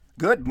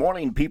Good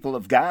morning, people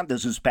of God.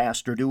 This is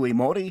Pastor Dewey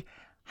Modi,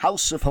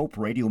 House of Hope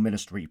Radio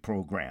Ministry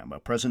Program, a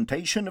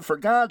presentation for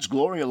God's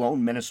Glory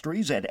Alone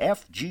Ministries at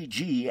fggam.org.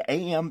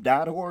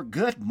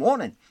 Good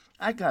morning.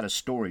 I got a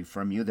story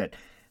from you that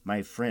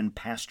my friend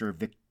Pastor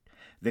Vic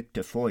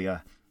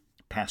Tafoya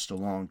passed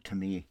along to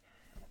me.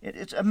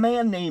 It's a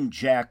man named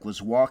Jack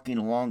was walking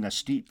along a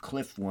steep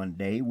cliff one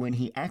day when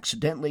he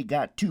accidentally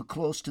got too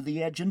close to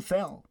the edge and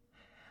fell.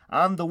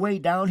 On the way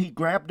down, he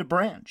grabbed a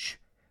branch,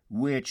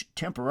 which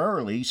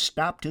temporarily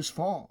stopped his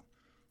fall.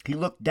 He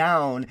looked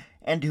down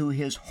and to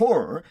his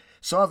horror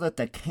saw that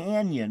the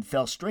canyon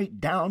fell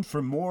straight down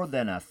for more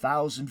than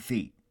 1,000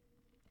 feet.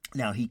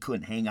 Now he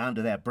couldn't hang on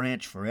to that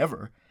branch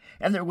forever,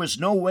 and there was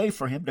no way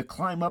for him to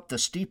climb up the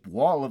steep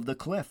wall of the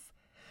cliff.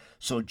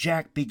 So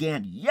Jack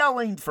began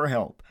yelling for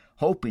help,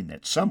 hoping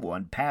that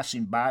someone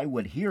passing by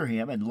would hear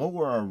him and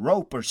lower a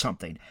rope or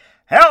something.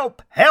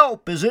 "Help!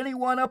 Help! Is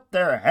anyone up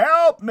there?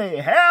 Help me!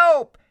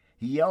 Help!"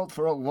 He yelled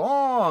for a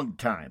long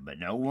time, but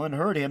no one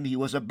heard him. He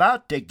was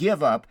about to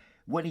give up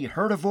when he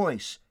heard a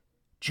voice.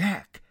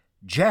 "Jack!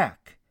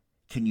 Jack!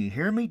 Can you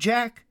hear me,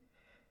 Jack?"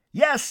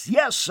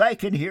 Yes, I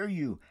can hear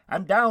you.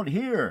 I'm down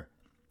here."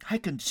 "I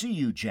can see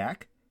you,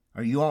 Jack.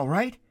 Are you all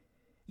right?"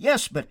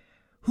 "Yes, but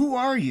who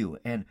are you,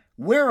 and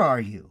where are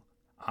you?"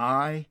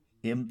 "I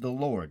am the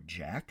Lord,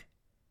 Jack.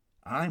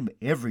 I'm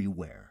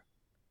everywhere."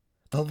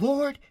 "The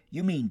Lord?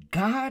 You mean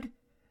God?"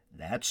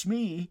 "That's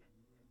me."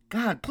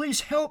 "God,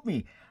 please help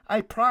me. I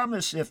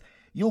promise if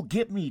you'll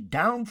get me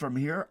down from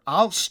here,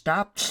 I'll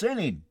stop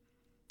sinning.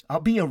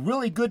 I'll be a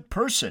really good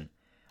person.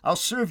 I'll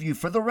serve you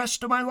for the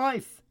rest of my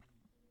life."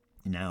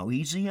 "Now,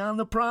 easy on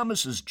the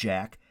promises,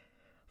 Jack.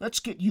 Let's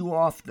get you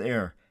off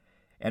there,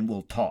 and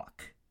we'll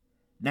talk.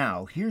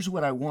 Now, here's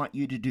what I want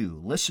you to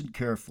do. Listen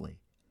carefully."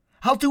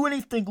 "I'll do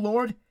anything,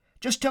 Lord.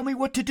 Just tell me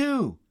what to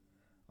do."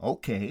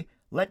 "Okay,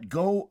 let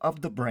go of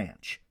the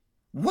branch."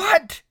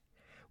 What?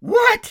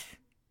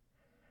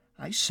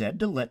 "I said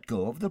to let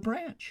go of the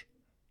branch.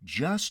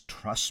 Just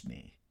trust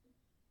me.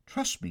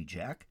 Trust me,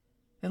 Jack,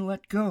 and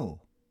let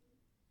go."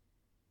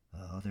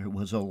 Oh, there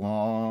was a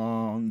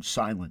long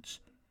silence.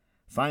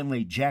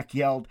 Finally, Jack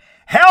yelled,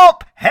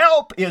 "Help!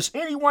 Help! Is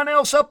anyone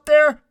else up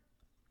there?"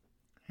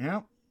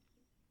 "Yeah,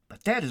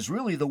 but that is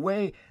really the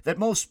way that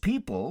most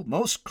people,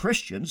 most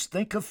Christians,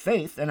 think of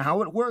faith and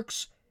how it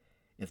works.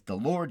 If the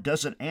Lord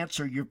doesn't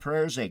answer your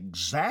prayers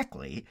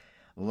exactly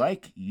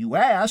like you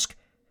ask,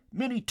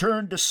 many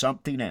turn to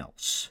something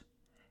else,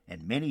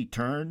 and many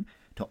turn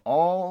to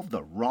all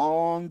the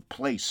wrong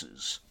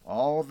places,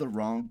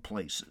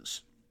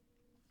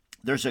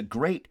 There's a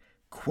great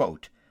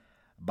quote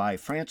by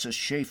Francis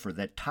Schaeffer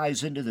that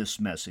ties into this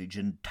message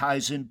and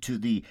ties into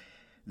the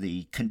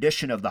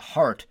condition of the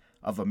heart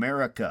of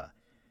America.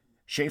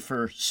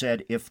 Schaeffer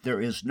said, "If there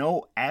is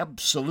no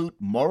absolute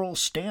moral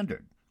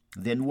standard,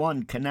 then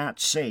one cannot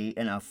say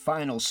in a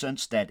final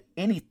sense that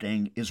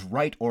anything is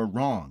right or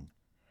wrong.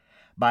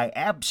 By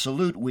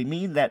absolute, we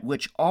mean that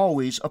which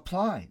always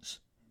applies,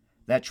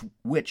 that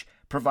which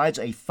provides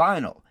a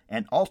final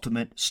and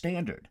ultimate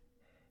standard.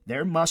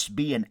 There must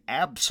be an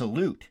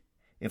absolute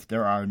if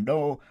there are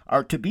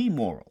to be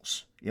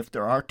morals. If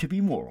there are to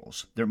be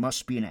morals, there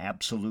must be an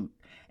absolute.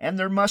 And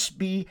there must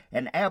be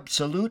an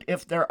absolute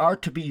if there are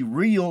to be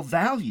real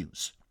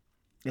values.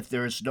 If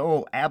there is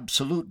no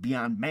absolute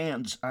beyond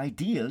man's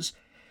ideas,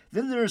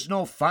 then there is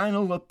no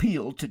final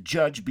appeal to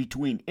judge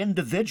between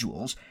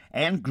individuals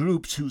and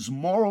groups whose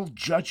moral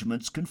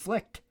judgments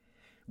conflict.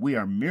 We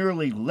are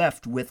merely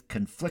left with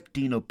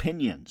conflicting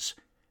opinions."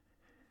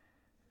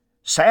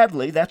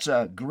 Sadly, that's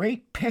a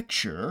great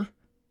picture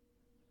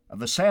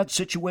of a sad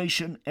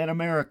situation in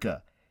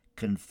America.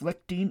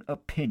 Conflicting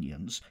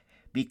opinions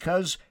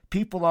because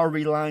people are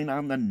relying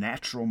on the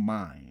natural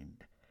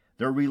mind.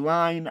 They're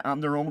relying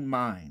on their own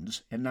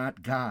minds and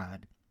not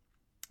God.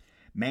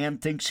 Man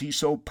thinks he's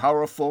so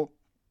powerful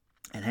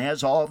and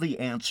has all the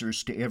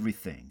answers to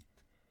everything.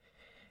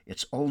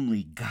 It's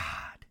only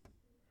God.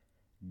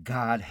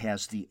 God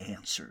has the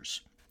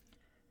answers.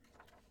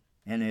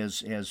 And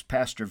as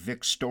Pastor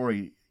Vic's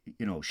story,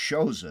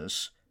 tells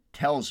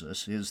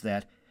us, is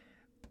that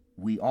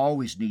we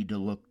always need to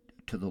look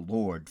to the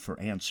Lord for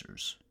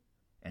answers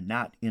and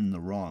not in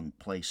the wrong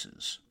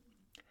places.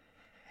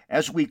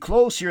 As we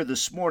close here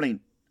this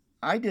morning,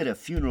 I did a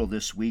funeral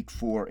this week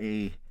for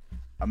a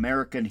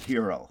American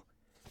hero.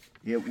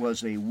 It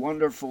was a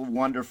wonderful,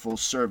 wonderful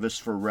service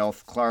for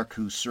Ralph Clark,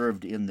 who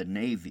served in the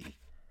Navy.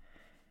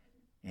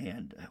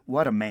 And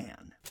what a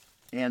man.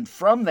 And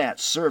from that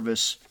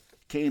service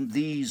came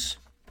these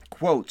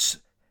quotes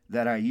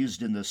that I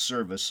used in the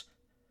service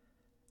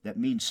that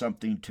mean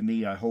something to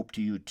me, I hope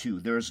to you too.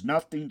 "There is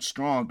nothing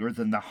stronger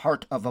than the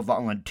heart of a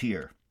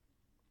volunteer.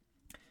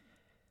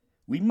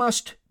 We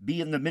must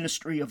be in the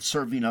ministry of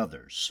serving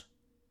others."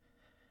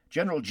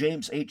 General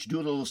James H.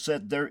 Doolittle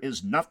said, "There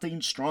is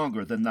nothing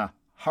stronger than the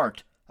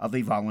heart of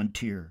a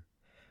volunteer."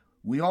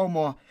 We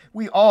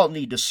all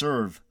need to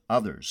serve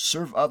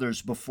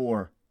others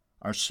before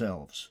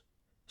ourselves.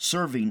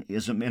 Serving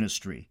is a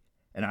ministry,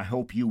 and I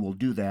hope you will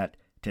do that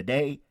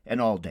today and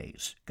all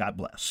days. God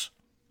bless.